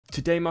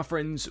Today, my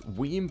friends,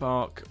 we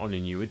embark on a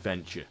new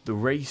adventure, the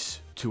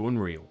race to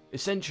Unreal.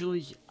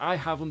 Essentially, I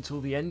have until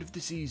the end of the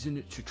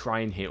season to try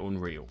and hit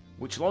Unreal,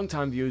 which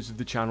long-time viewers of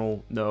the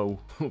channel know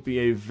will be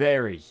a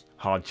very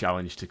hard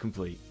challenge to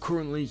complete.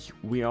 Currently,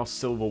 we are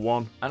Silver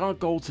 1, and our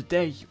goal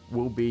today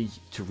will be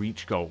to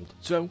reach Gold.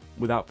 So,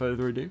 without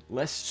further ado,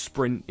 let's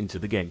sprint into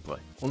the gameplay.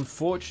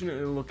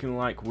 Unfortunately, looking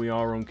like we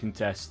are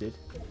uncontested.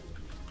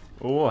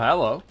 Oh,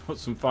 hello. Put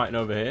some fighting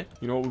over here.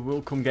 You know what, we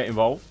will come get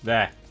involved.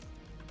 There.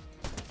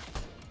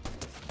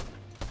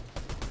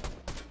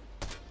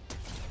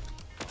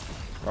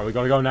 Right, we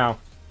gotta go now.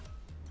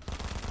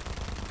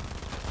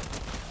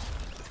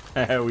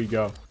 There we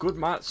go. Good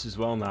mats as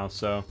well now,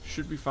 so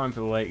should be fine for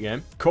the late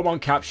game. Come on,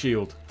 cap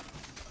shield.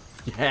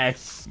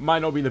 Yes. Might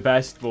not be the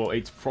best, but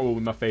it's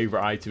probably my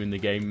favourite item in the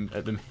game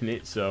at the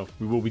minute, so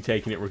we will be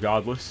taking it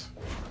regardless.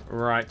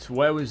 Right,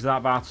 where was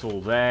that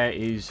battle? There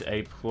is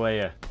a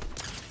player.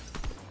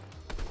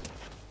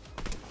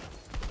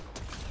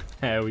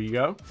 There we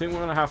go. I think we're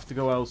gonna have to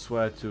go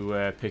elsewhere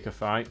to pick a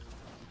fight.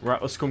 Right,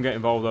 let's come get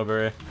involved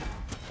over here.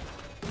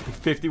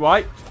 50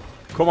 white.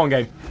 Come on,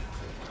 game.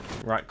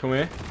 Right, come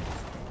here.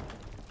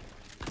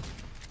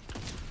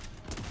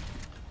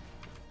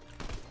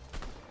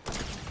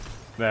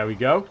 There we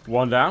go.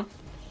 One down.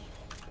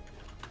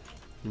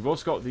 We've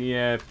also got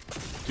the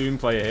Doom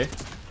player here.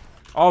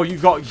 Oh,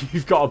 you've got a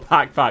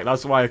backpack.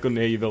 That's why I couldn't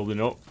hear you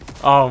building up.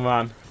 Oh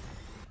man.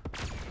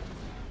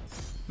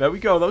 There we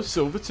go, those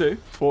silver too.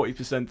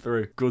 40%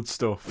 through. Good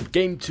stuff.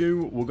 Game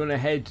 2, we're going to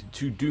head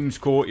to Doom's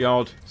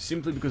Courtyard,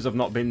 simply because I've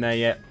not been there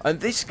yet. And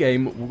this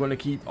game, we're going to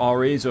keep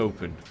our ears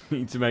open.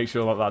 Need to make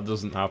sure that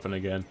doesn't happen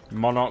again.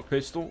 Monarch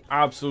pistol,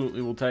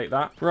 absolutely will take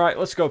that. Right,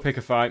 let's go pick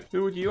a fight.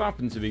 Who would you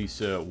happen to be,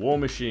 sir? War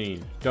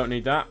Machine. Don't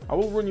need that. I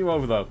will run you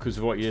over, though, because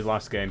of what you did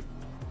last game.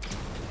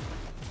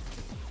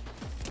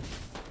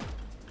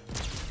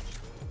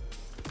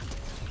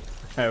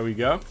 There we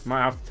go.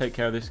 Might have to take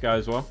care of this guy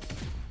as well.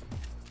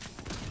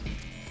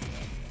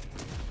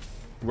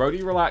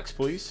 Rhodey, relax,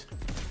 please.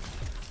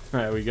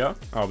 There we go.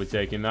 I'll be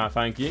taking that,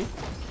 thank you.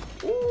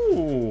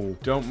 Ooh,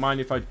 don't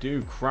mind if I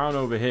do. Crown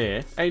over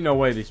here. Ain't no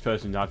way this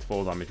person died to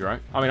fall damage, right?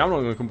 I mean, I'm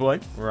not going to complain.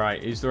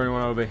 Right, is there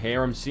anyone over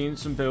here? I'm seeing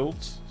some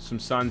builds. Some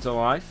signs of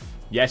life.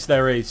 Yes,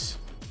 there is.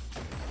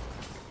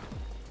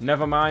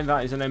 Never mind,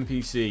 that is an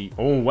NPC.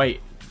 Oh,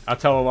 wait. I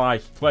tell a lie.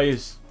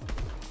 Players.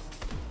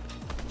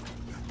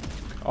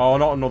 Oh,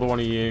 not another one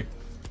of you.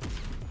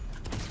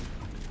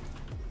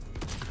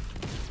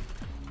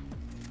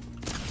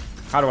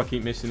 How do I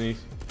keep missing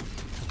these?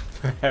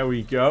 There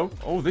we go.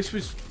 Oh, this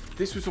was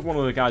one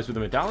of the guys with the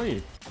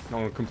medallion. Not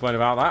gonna complain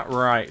about that.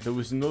 Right, there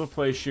was another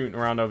player shooting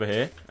around over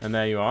here, and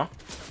there you are.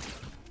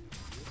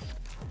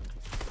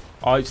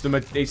 Oh, it's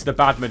the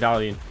bad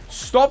medallion.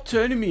 Stop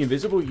turning me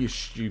invisible, you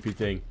stupid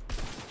thing.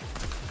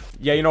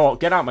 Yeah, you know what?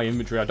 Get out my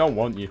inventory. I don't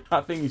want you.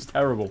 That thing is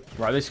terrible.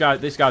 Right,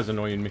 this guy's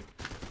annoying me.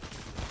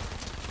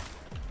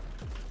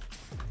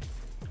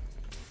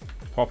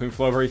 Popping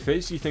Flowberry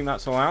Fizz. You think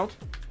that's allowed?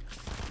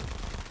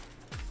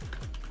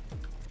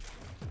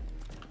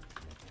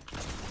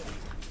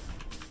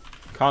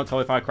 Can't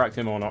tell if I cracked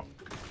him or not.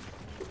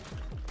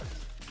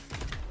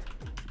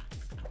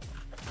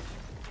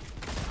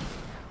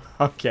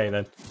 Okay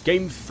then.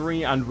 Game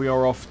 3 and we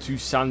are off to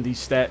Sandy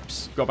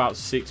Steps. Got about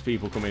 6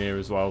 people coming here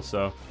as well,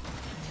 so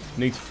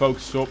need to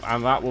focus up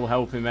and that will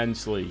help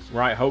immensely.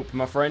 Right, Hope,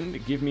 my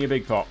friend, give me a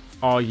big pop.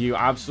 Oh, you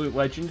absolute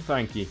legend,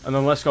 thank you. And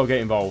then let's go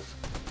get involved.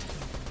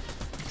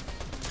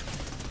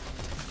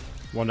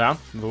 One down,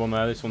 another one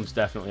there. This one's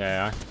definitely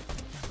AI.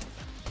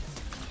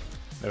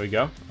 There we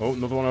go. Oh,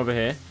 another one over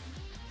here.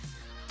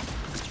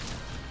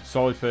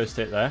 Solid first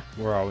hit there.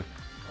 Where are we?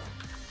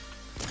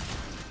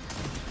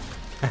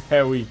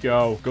 There we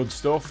go. Good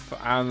stuff.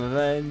 And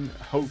then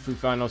hopefully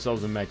find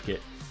ourselves a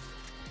medkit.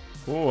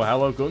 Oh,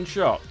 hello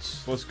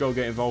gunshots. Let's go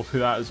get involved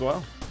with that as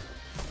well.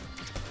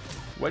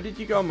 Where did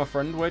you go, my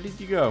friend? Where did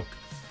you go?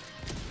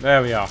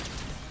 There we are.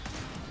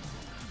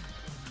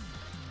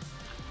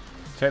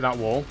 Take that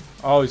wall.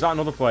 Oh, is that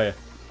another player?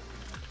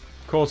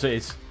 Of course it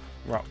is.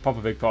 Right, pop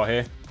a big pot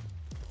here.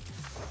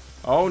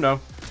 Oh, no.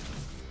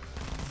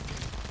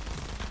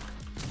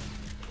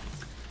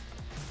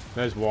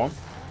 There's one.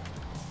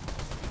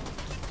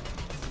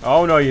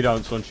 Oh, no, you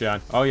don't, Sunshine.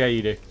 Oh, yeah,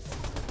 you do.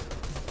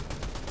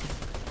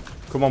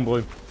 Come on,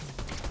 Bloom.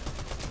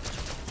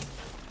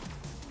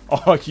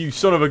 Oh, you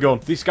son of a gun.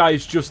 This guy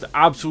has just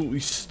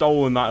absolutely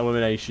stolen that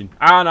elimination.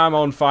 And I'm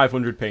on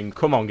 500 ping.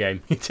 Come on,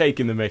 game. You're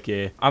taking the mick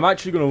here. I'm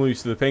actually going to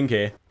lose to the ping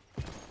here.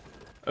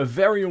 A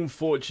very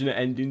unfortunate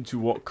ending to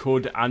what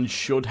could and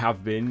should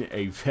have been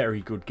a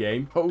very good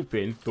game.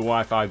 Hoping the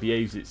Wi-Fi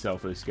behaves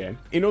itself for this game.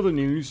 In other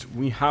news,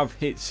 we have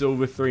hit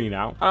Silver 3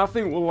 now. And I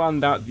think we'll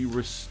land at the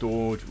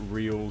restored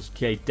reels.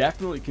 Okay,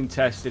 definitely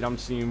contested. I'm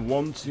seeing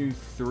 1, 2,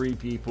 3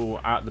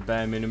 people at the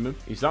bare minimum.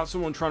 Is that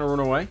someone trying to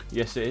run away?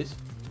 Yes, it is.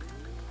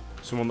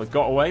 Someone that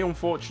got away,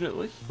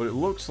 unfortunately. But it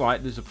looks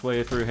like there's a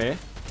player through here.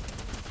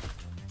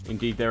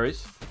 Indeed, there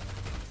is.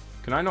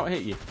 Can I not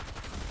hit you?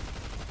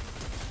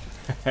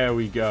 There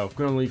we go. I'm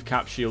going to leave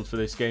cap shield for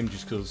this game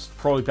just because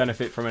probably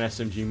benefit from an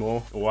SMG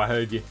more. Oh, I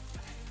heard you.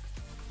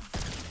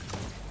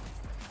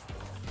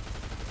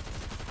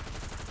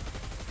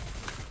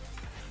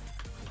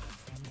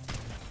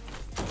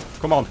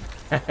 Come on.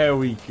 There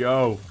we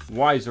go.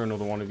 Why is there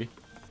another one of you?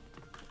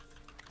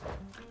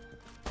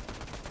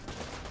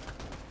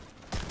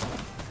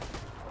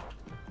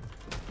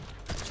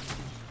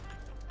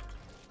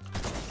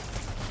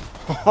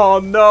 Oh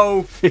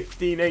no,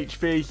 15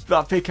 HP.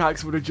 That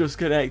pickaxe would have just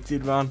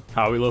connected, man.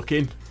 How are we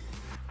looking?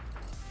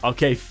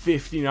 Okay,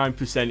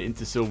 59%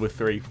 into silver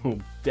 3. We'll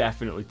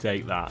definitely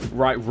take that.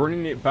 Right,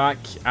 running it back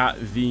at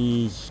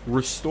the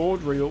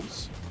restored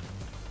reels.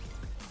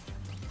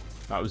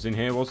 That was in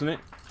here, wasn't it?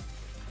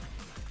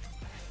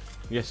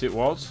 Yes, it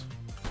was.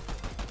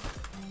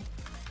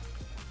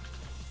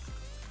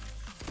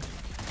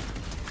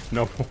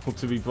 No ball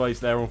to be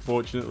placed there,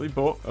 unfortunately,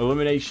 but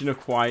elimination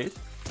acquired.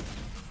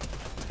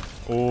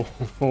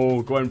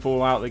 Oh, go and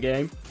pull out the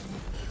game.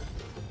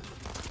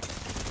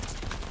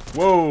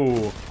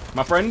 Whoa,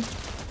 my friend.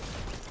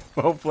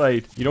 Well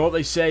played. You know what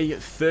they say?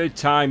 Third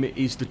time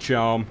is the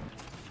charm.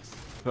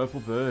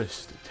 Purple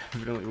burst.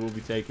 Definitely will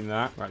be taking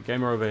that. Right,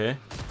 gamer over here.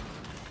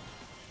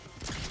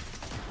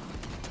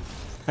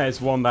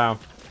 There's one down.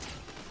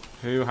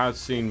 Who has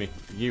seen me?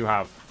 You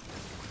have.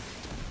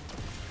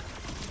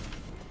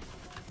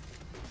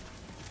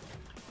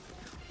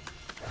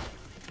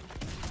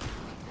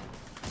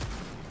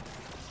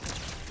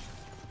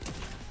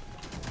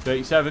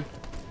 $37.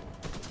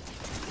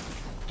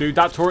 Dude,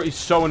 that turret is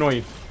so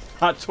annoying.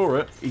 That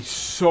turret is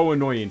so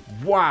annoying.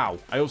 Wow.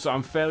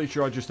 I'm fairly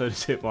sure I just heard a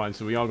zip line,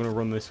 so we are going to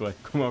run this way.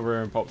 Come over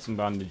here and pop some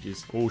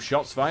bandages. Oh,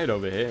 shots fired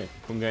over here.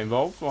 Come get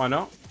involved. Why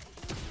not?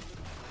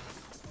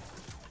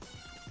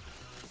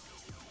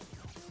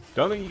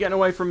 Don't think you're getting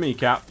away from me,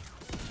 Cap.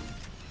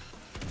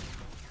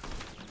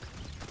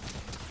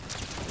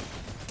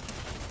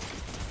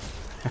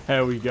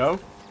 There we go.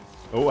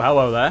 Oh,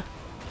 hello there.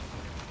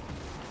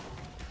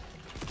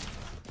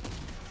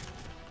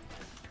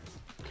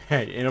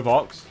 Okay, in a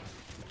box.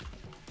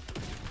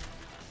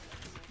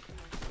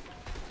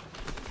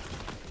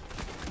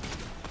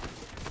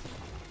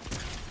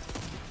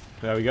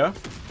 There we go.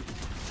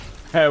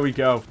 There we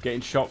go.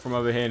 Getting shot from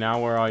over here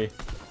now. Where are you?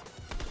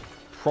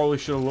 Probably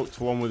should have looked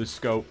for one with a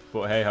scope,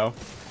 but hey ho.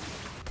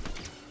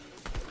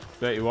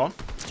 31.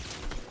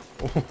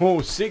 Oh,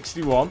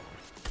 61.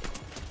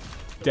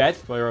 Dead.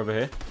 Player over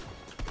here.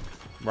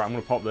 Right, I'm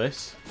going to pop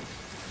this.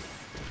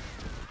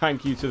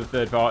 Thank you to the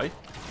third party.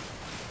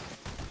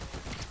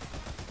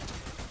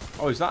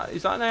 Oh, is that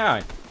an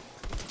AI?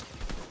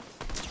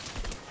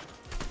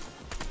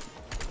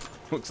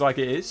 Looks like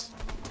it is.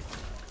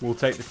 We'll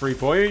take the 3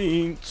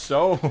 points.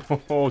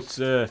 Oh,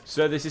 sir.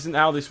 Sir, this isn't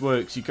how this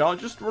works. You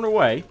can't just run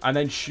away and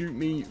then shoot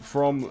me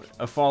from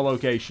a far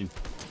location.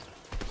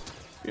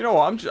 You know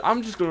what?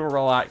 I'm just going to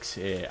relax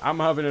here. I'm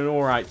having an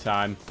alright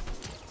time.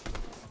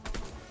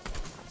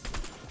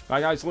 That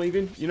guy's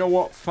leaving. You know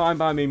what? Fine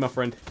by me, my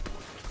friend.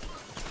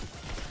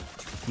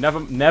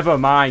 Never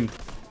mind.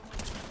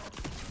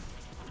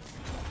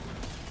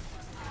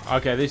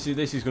 Okay, this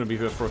is going to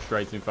be a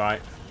frustrating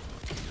fight.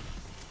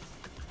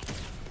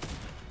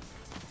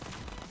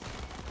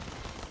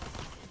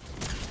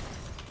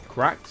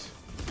 Cracked.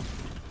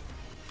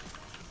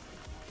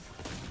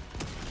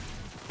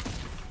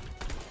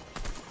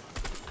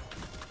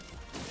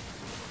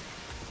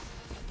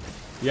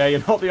 Yeah,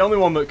 you're not the only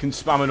one that can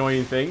spam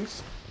annoying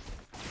things.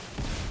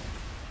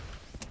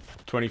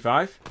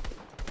 25.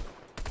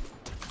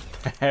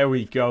 There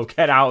we go.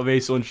 Get out of here,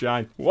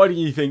 sunshine. What do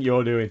you think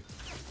you're doing?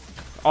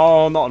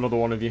 Oh, not another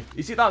one of you.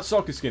 Is it that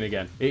soccer skin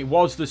again? It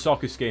was the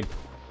soccer skin.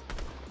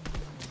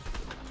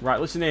 Right,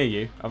 listen here,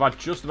 you. I've had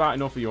just about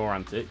enough of your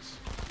antics.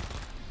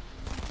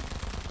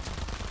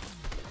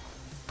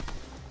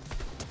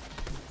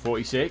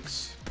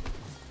 46.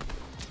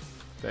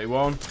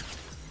 31.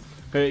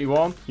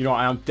 31. You know what?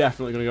 I am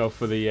definitely going to go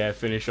for the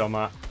finish on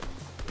that.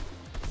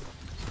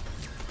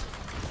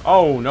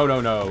 Oh, no, no,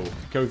 no.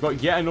 Okay, we've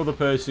got yet another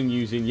person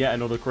using yet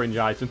another cringe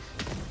item.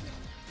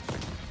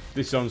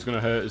 This song's going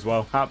to hurt as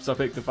well. Perhaps I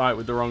picked the fight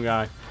with the wrong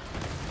guy.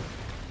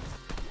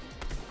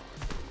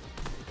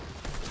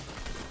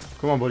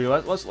 Come on, buddy.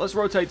 Let's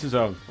rotate to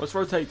zone. Let's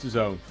rotate to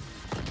zone.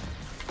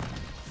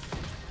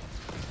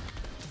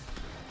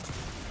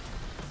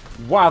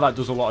 Wow, that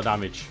does a lot of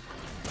damage.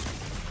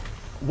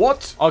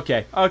 What?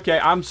 Okay. Okay,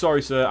 I'm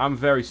sorry, sir. I'm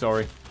very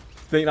sorry. I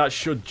think that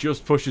should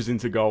just push us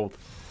into gold.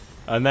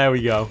 And there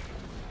we go.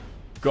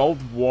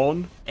 Gold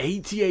 1,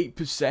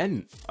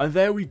 88%. And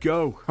there we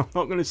go. I'm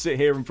not going to sit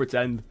here and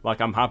pretend like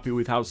I'm happy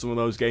with how some of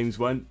those games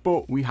went,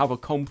 but we have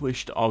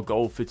accomplished our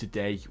goal for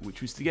today, which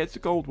was to get to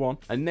gold 1.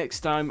 And next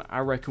time,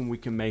 I reckon we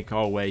can make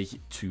our way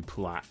to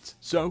plat.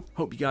 So,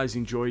 hope you guys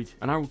enjoyed,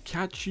 and I will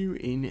catch you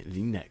in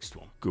the next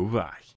one. Goodbye.